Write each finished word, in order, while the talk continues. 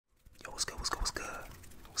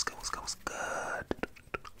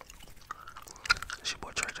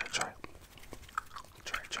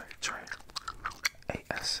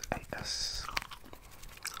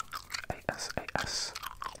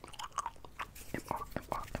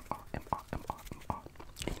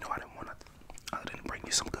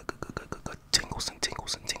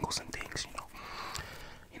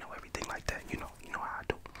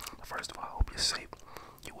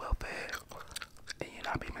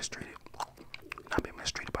mistreated. Not being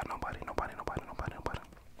mistreated by nobody.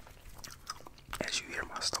 As you hear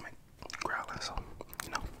my stomach growling, so you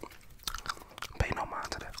know, pay no mind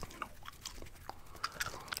to that. You know.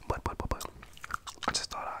 But I just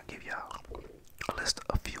thought I'd give y'all a list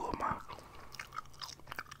of a few of my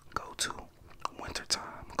go-to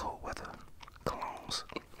wintertime cold weather colognes.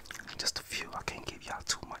 Just a few. I can't give y'all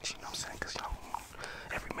too much, you know what I'm saying? Cause y'all,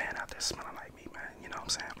 every man out there smelling like me, man. You know what I'm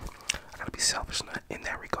saying? I gotta be selfish in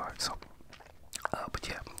that regard. So, but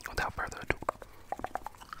yeah, without further ado,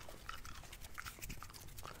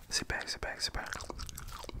 sit back.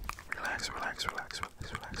 Relax.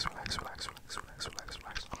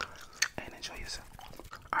 And enjoy yourself.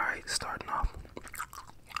 Alright, starting off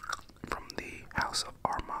from the house of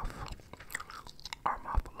Armaf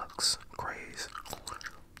Lux Craze.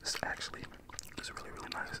 This actually is really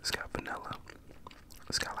nice. It's got vanilla.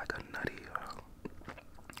 It's got like a nutty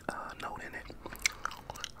note in it.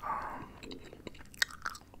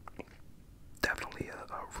 Definitely a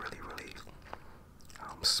really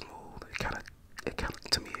smooth. It kind of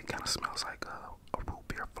to me it kind of smells like a root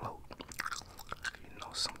beer float. You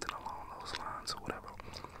know, something along those lines or whatever.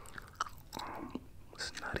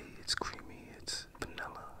 It's nutty, it's creamy, it's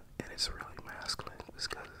vanilla, and it's really masculine. It's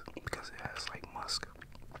because it has like musk,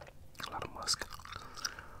 a lot of musk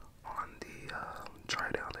on the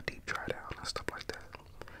the deep dry down and stuff like that.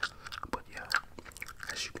 But yeah,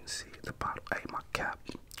 as you can see, the bottle. Hey, my cap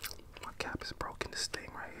is broken. This thing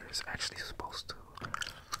right here is actually supposed to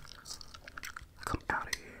come out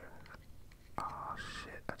of here. Oh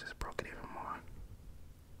shit! I just broke it even more.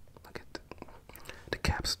 Look at the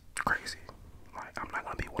cap's crazy. Like, I'm not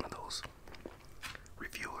gonna be one of those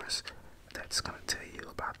reviewers that's gonna tell you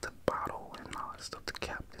about the bottle and all that stuff. The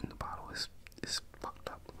cap in the bottle is fucked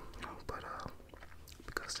up, you know. But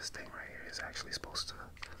because this thing right here is actually supposed to,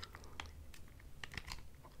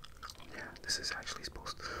 yeah, this is actually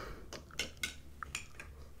supposed to.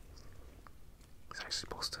 It's actually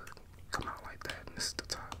supposed to come out like that, and this is the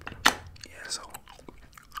top. Yeah, so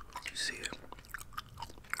you see it.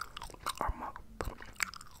 Armaf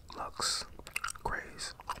Lux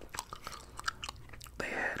Craze. They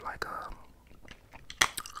had like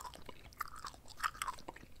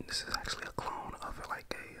this is actually a clone of it,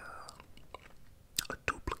 like a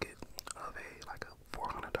duplicate of like a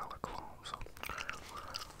 $400 clone. So,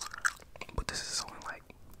 but this is only like,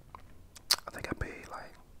 I think I paid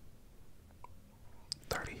like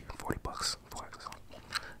 30-40 bucks for it. So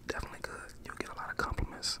definitely good. You'll get a lot of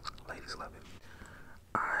compliments. Ladies love it.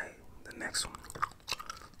 Alright, the next one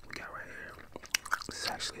we got right here. This is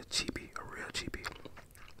actually a cheapie, a real cheapie.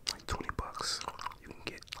 Like 20 bucks. You can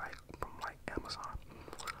get like from like Amazon.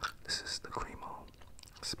 This is the Cremo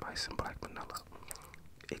Spice and Black Vanilla.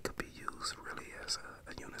 It could be used really as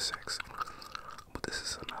a unisex, but this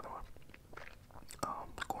is another one.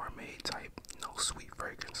 Gourmet type, no sweet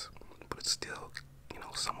fragrance, but it's still, you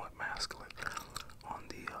know, somewhat masculine on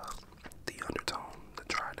the undertone, the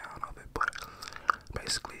dry down of it. But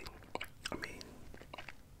basically, I mean,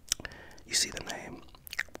 you see the name.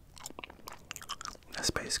 That's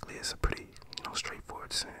basically, it's a pretty, you know,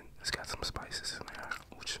 straightforward scent. It's got some spices in there,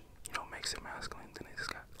 which, you know, makes it masculine. Then it's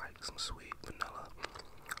got like some sweet vanilla.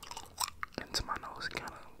 And to my nose, it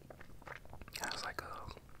kind of has like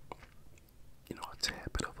a, you know, a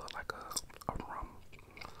tad bit of like a rum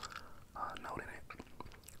note in it.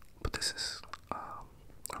 But this is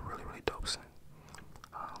a really dope scent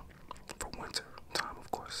for winter time, of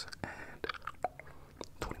course. And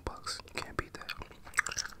 20 bucks, you can't beat that.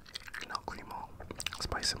 You know, Cremo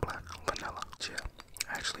Spice and Black Vanilla. Yeah,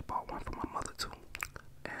 I actually bought one for my mother too.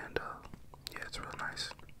 And yeah, it's real nice.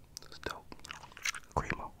 It's dope.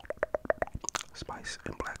 Cremo Spice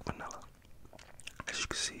and Black Vanilla. As you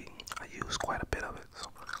can see, I use quite a bit of it. So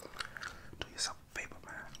do yourself a favor,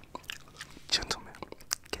 man. Gentlemen,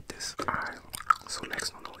 get this. Alright, so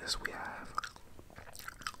next on the list we have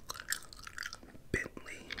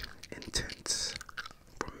Bentley Intense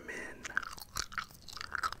for men.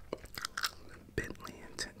 Bentley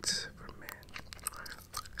Intense for men.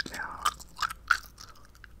 Now,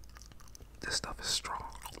 this stuff is strong.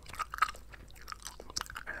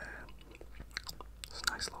 And it's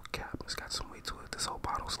a nice little cap. It's got some weight to it. This whole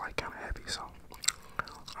bottle's like kind of heavy, so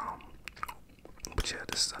but yeah,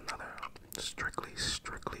 this is another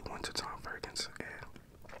strictly wintertime fragrance. And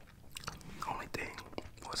the only thing,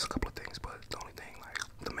 well, it's a couple of things, but the only thing, like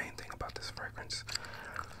the main thing about this fragrance.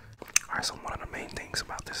 Alright, so one of the main things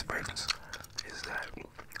about this fragrance is that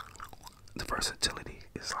the versatility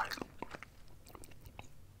is like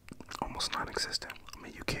almost non-existent. I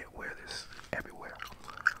mean, you can't wear this everywhere.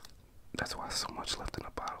 That's why so much left in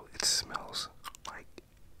the bottle. It smells like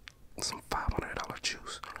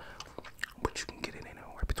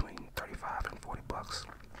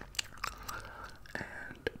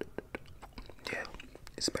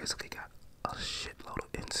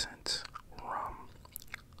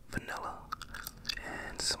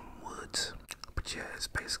yeah, it's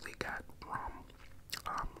basically got rum,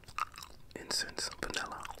 incense,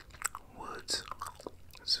 vanilla, woods.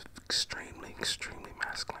 It's extremely, extremely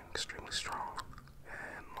masculine, extremely strong,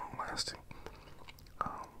 and long lasting.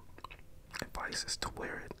 Um, Advice is to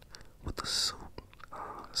wear it with a suit.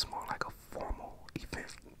 It's more like a formal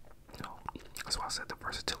event. You know, that's why I said the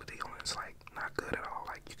versatility on it is like not good at all.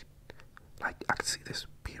 Like you could, like I could see this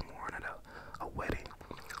being worn at a wedding.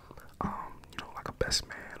 You know, like a best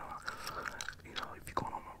man, or you know, if you're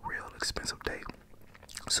going on a real expensive date,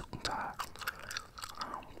 suit and tie.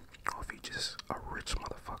 Or if you just a rich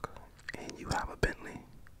motherfucker and you have a Bentley,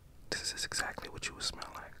 this is exactly what you would smell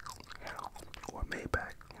like, you know, or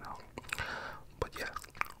Maybach, you know. But yeah,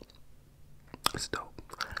 it's dope.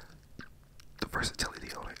 The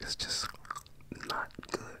versatility on it is just not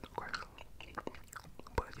good, okay?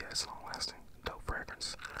 But yeah, it's long lasting, dope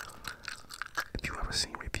fragrance. If you ever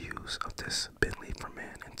seen reviews of this Bentley for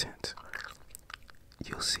Men Intense,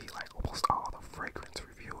 you'll see like almost all the fragrance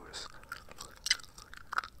reviewers,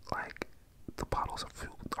 like the bottles are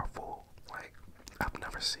full. Like I've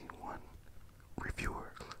never seen one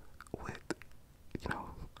reviewer with, you know,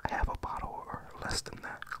 half a bottle or less than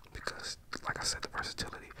that, because like I said, the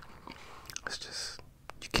versatility, it's just,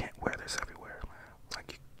 you can't wear this everywhere, man.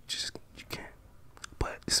 Like you can't.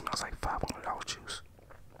 But it smells like $500 juice.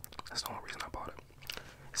 That's the only reason I bought it.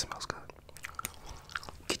 It smells good.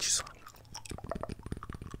 Get you some.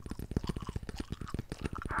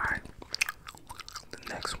 Alright. The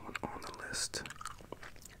next one on the list,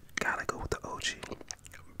 gotta go with the OG.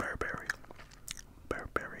 Burberry.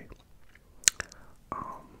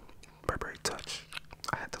 Burberry Touch.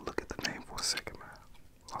 I had to look at the name for a second, man.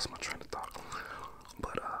 Lost my train of thought.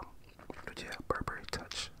 But yeah, Burberry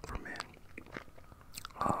Touch for Men.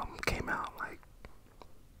 Came out like,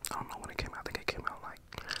 I don't know when it came out. I think it came out like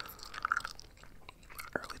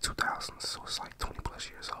early 2000s, so it's like 20 plus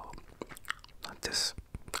years old. Not this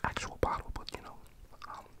actual bottle, but you know,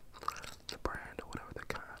 the brand or whatever the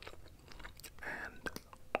kind. And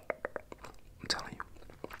I'm telling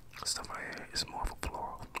you, the stuff right here is more of a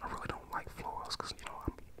floral. I really don't like florals because, you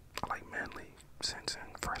know, I like manly scents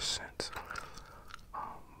and fresh scents.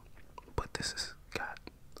 But this has got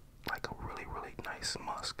like a really, really nice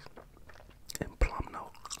musk and plum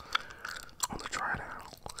note on the dry down.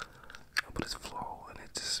 But it's floral, and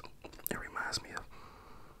it reminds me of,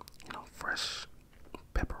 you know, fresh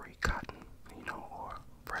peppery cotton, you know, or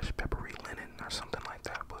fresh peppery linen or something like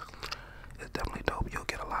that. But it's definitely dope. You'll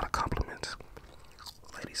get a lot of compliments.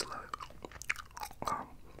 Ladies love it.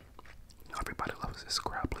 Everybody loves this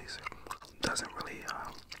crowd pleaser. Doesn't really,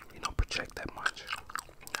 you know, project that much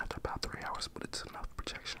after about 3 hours, but it's enough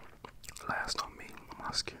projection. Lasts on me, on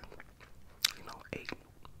my skin, you know, 8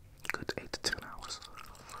 to 10 hours.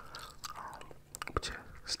 But yeah,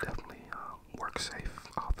 it's definitely work safe,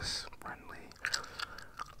 office friendly.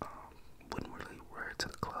 Wouldn't really wear it to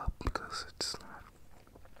the club because it's not,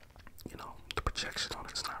 you know, the projection on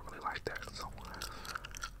it's not really like that. So,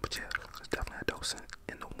 but yeah, it's definitely a dope scent.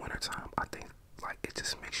 In the wintertime, I think like it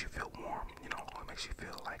just makes you feel warm, you know, it makes you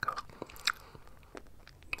feel like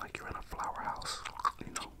you're in a flower house,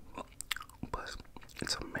 you know. But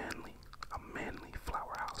it's a manly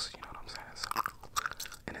flower house, you know what I'm saying? So,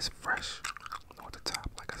 and it's fresh on the top.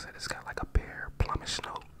 Like I said, it's got like a pear plumish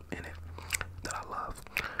note in it that I love.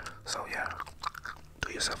 So yeah,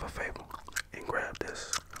 do yourself a favor and grab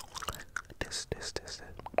this.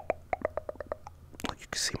 Look, you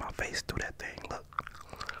can see my face through that thing. Look.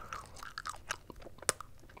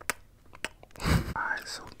 Alright,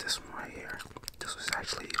 so this one right here, this was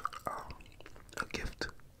actually a gift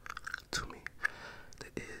to me.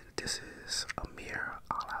 This is Amir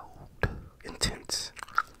Alaoud Intense,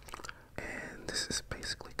 and this is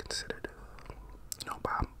basically considered, you know,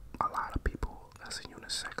 by a lot of people as a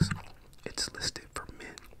unisex. It's listed for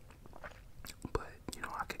men, but you know,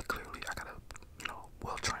 I got a, you know,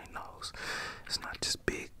 well-trained nose. It's not just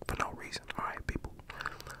big for no reason, alright, people.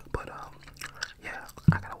 But yeah,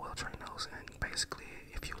 I got a well-trained nose, and basically,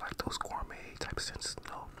 if you like those gourmet type scents, you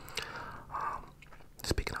know,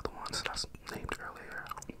 speaking of the ones that I named earlier,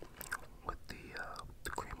 with the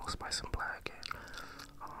cream of spice and black, and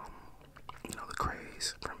you know, the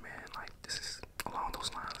craze for men, like this is along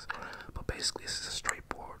those lines. But basically, this is a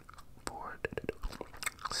straightforward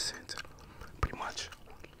scent, pretty much.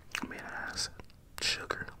 I mean, it has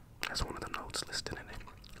sugar. That's one of the notes listed in it.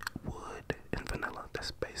 Wood and vanilla.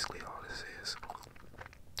 That's basically all this is.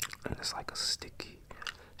 And it's like a sticky,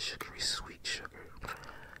 sugary, sweet sugar.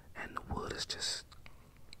 And the wood is just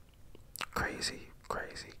crazy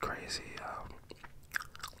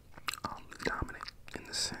dominant in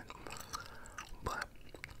the scent. But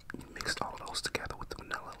you mixed all of those together,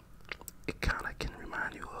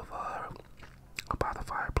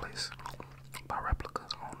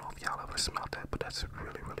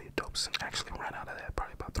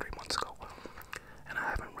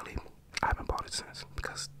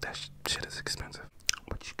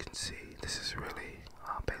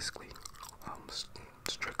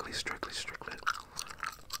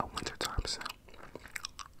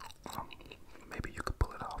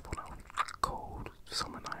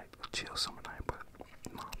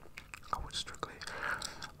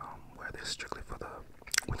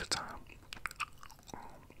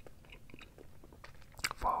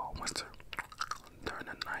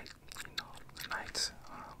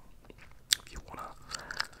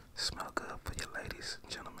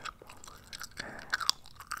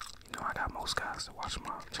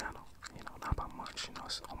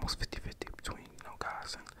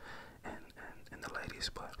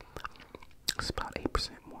 90%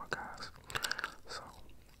 more guys. So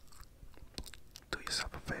do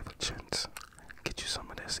yourself a favor, gents. Get you some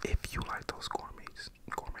of this if you like those gourmets.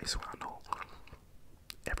 Gourmets, well, I know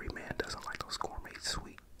every man doesn't like those gourmet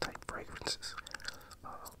sweet type fragrances.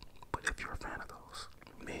 But if you're a fan of those,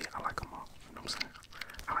 me, I like them all. You know what I'm saying?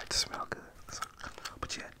 I like to smell good. So,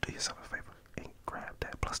 but yeah, do yourself a favor and grab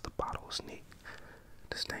that. Plus the bottle is neat.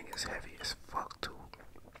 This thing is heavy as fuck too.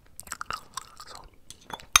 So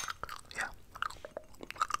yeah.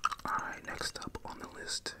 Alright, next up on the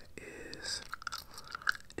list is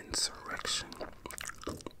Insurrection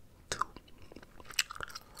 2.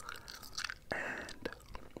 And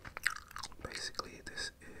basically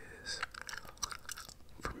this is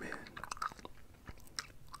for men.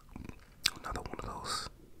 Another one of those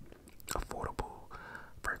affordable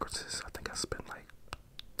fragrances. I think I spent like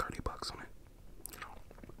 $30 on it. You know.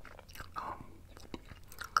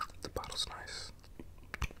 The bottle's nice.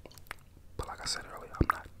 But like I said earlier, I'm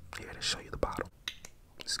not here to show you the bottle.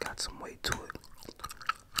 It's got some weight to it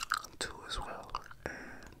too as well.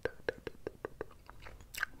 And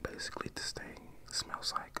basically this thing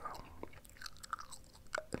smells like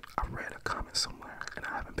I read a comment somewhere and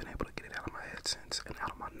I haven't been able to get it out of my head since, and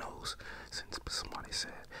out of my nose since somebody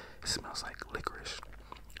said it smells like licorice,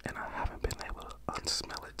 and I haven't been able to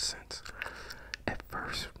unsmell it since. At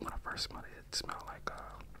first, when I first smelled it, it smelled like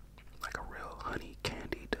a real honey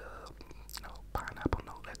candied pineapple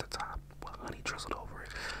note at the top with honey drizzled over it,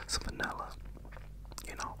 some vanilla,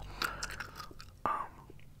 you know,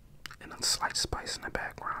 and a slight spice in the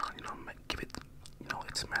background, you know, give it, you know,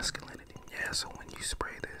 its masculinity. Yeah, so when you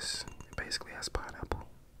spray this, it basically has pineapple,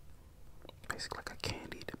 basically like a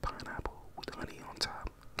candied pineapple with honey on top.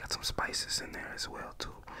 Got some spices in there as well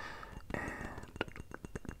too, and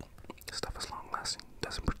the stuff is long lasting,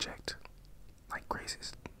 doesn't project like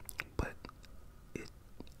crazies, but it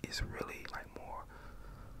is really like more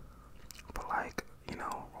for like, you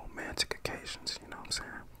know, romantic occasions, you know what I'm saying?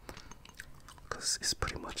 Because it's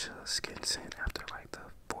pretty much a skin scent after like the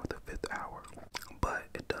 4th or 5th hour, but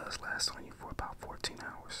it does last on you for about 14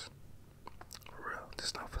 hours. For real, this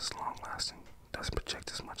stuff is long lasting, doesn't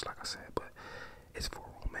project as much like I said, but it's for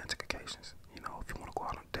romantic occasions. You know, if you want to go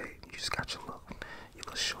out on a date, you just got your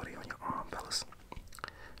little shorty on your arm, fellas.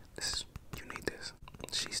 You need this.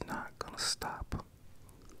 She's not gonna stop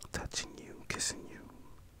touching you, kissing you,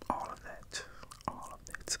 all of that, all of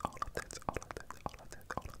that, all of that, all of that, all of that,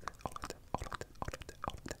 all of that, all of that, all of that, all of that,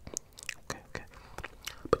 all of that. Okay.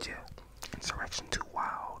 But yeah, Insurrection 2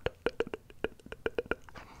 Wild.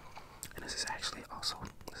 And this is actually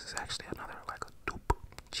another like a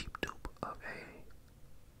cheap dupe of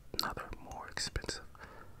another more expensive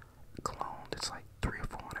cologne. It's like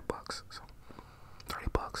 $300 or $400. So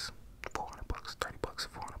 $30, $400, $30,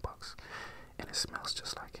 $400, and it smells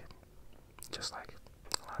just like it. Just like it.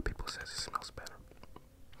 A lot of people says it smells better.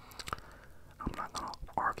 I'm not gonna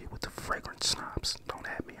argue with the fragrance snobs. Don't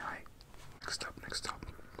at me, alright? Next up,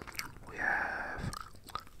 we have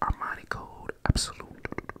Armani Code Absolute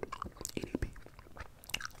EDP.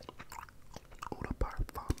 Eau de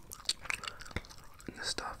Parfum. And this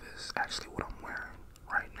stuff is actually what I'm wearing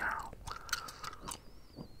right now.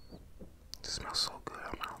 It smells so good.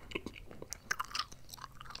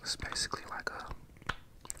 It's basically like I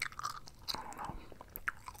don't know.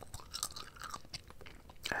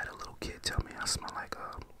 I had a little kid tell me I smell like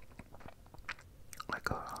a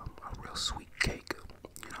real sweet cake,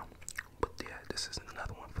 you know. But yeah,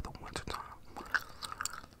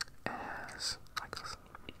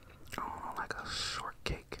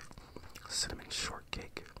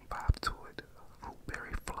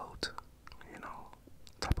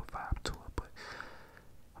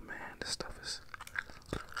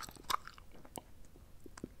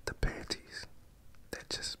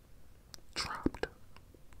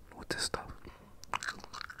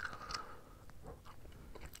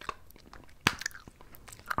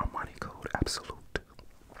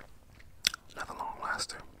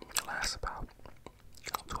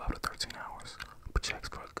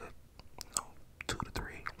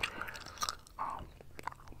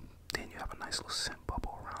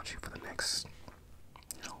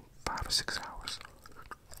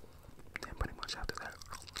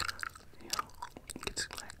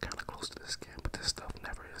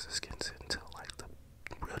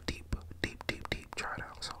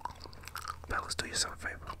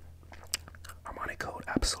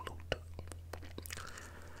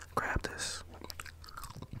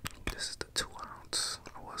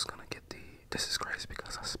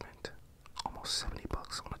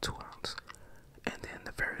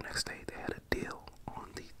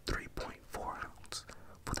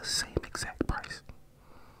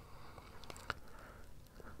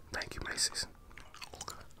 spices.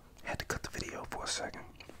 Had to cut the video for a second.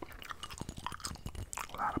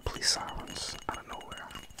 A lot of police sirens out of nowhere.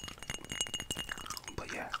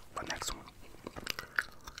 But yeah, my next one,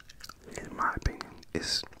 in my opinion,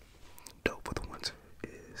 is dope for the winter,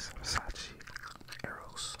 is Versace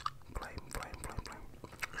Eros Flame, Flame, Flame,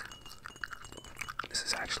 Flame. This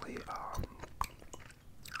is actually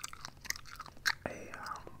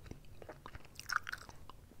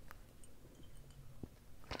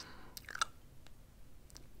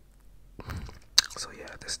so yeah,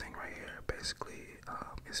 this thing right here basically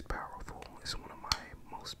is powerful. It's one of my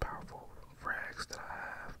most powerful frags that I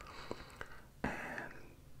have. And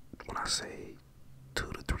when I say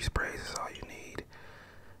 2 to 3 sprays is all you need,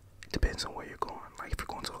 it depends on where you're going. Like if you're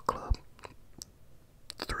going to a club,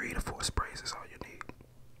 3 to 4 sprays is all you need.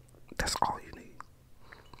 That's all you need.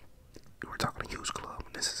 We're talking a huge club,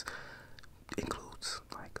 and this includes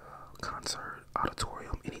like a concert,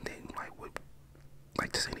 auditorium, anything like with,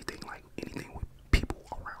 like just anything, like anything with people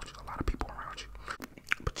around you, a lot of people around you.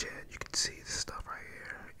 But yeah, you can see this stuff right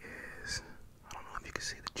here is, I don't know if you can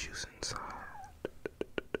see the juice inside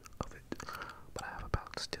of it, but I have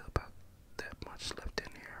still about that much left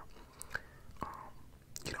in here.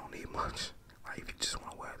 You don't need much. Like if you just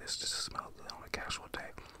want to wear this just to smell good on a casual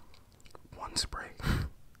day, 1 spray,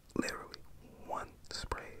 literally 1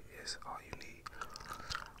 spray is all you need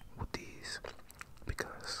with these,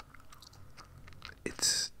 because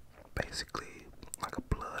it's basically like a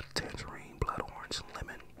blood tangerine, blood orange,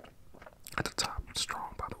 lemon at the top,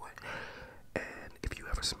 strong by the way. And if you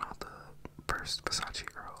ever smell the first Versace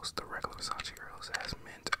Eros, the regular Versace Eros, it has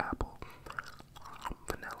mint, apple,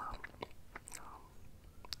 vanilla,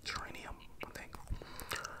 geranium, I think.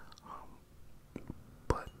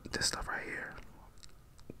 But this stuff right here,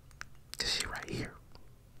 this shit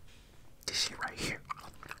right here,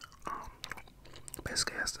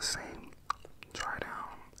 basically has the same dry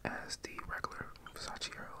down as the regular Versace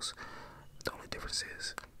Eros. The only difference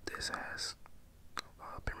is this has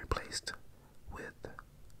been replaced with,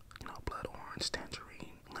 blood orange,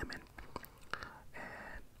 tangerine, lemon,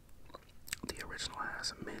 and the original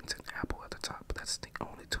has mint and apple at the top. But that's the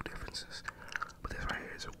only 2 differences. But this right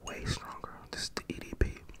here is way stronger. This is the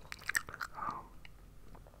EDP.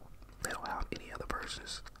 They don't have any other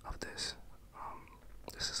versions of this.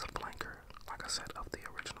 This is a blanker, like I said, of the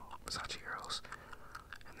original Versace Eros,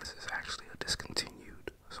 and this is actually a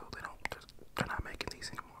discontinued, so they're not making these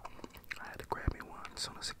anymore. I had to grab me one as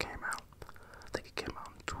soon as it came out. I think it came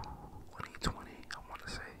out in 2020, I want to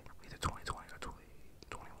say, either 2020 or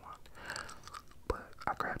 2021, but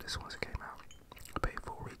I grabbed this once it came out. I paid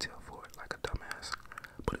full retail for it like a dumbass,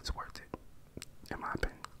 but it's worth it, in my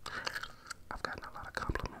opinion. I've gotten a lot of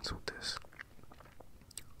compliments with this.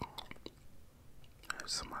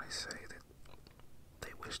 Somebody say that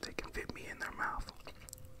they wish they can fit me in their mouth.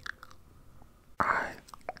 Alright.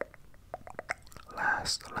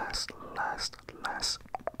 Last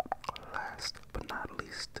but not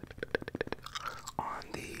least, on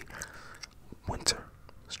the winter,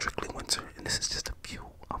 strictly winter, and this is just a few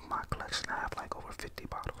of my collection. I have like over 50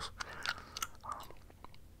 bottles.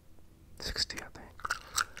 60, I think.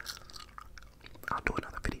 I'll do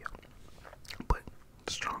another video. But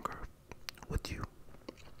stronger with you.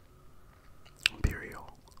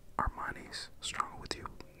 Imperial Armani's Stronger With You.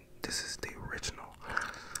 This is the original.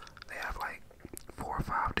 They have like 4 or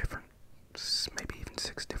 5 different, maybe even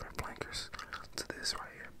 6 different flankers to this right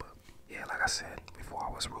here. But yeah, like I said before, I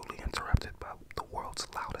was rudely interrupted by the world's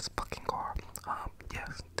loudest fucking car.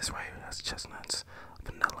 Yes, this right here has chestnuts,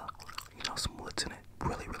 vanilla, some woods in it.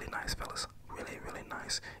 Really, really nice, fellas. Really, really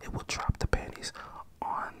nice. It will drop the panties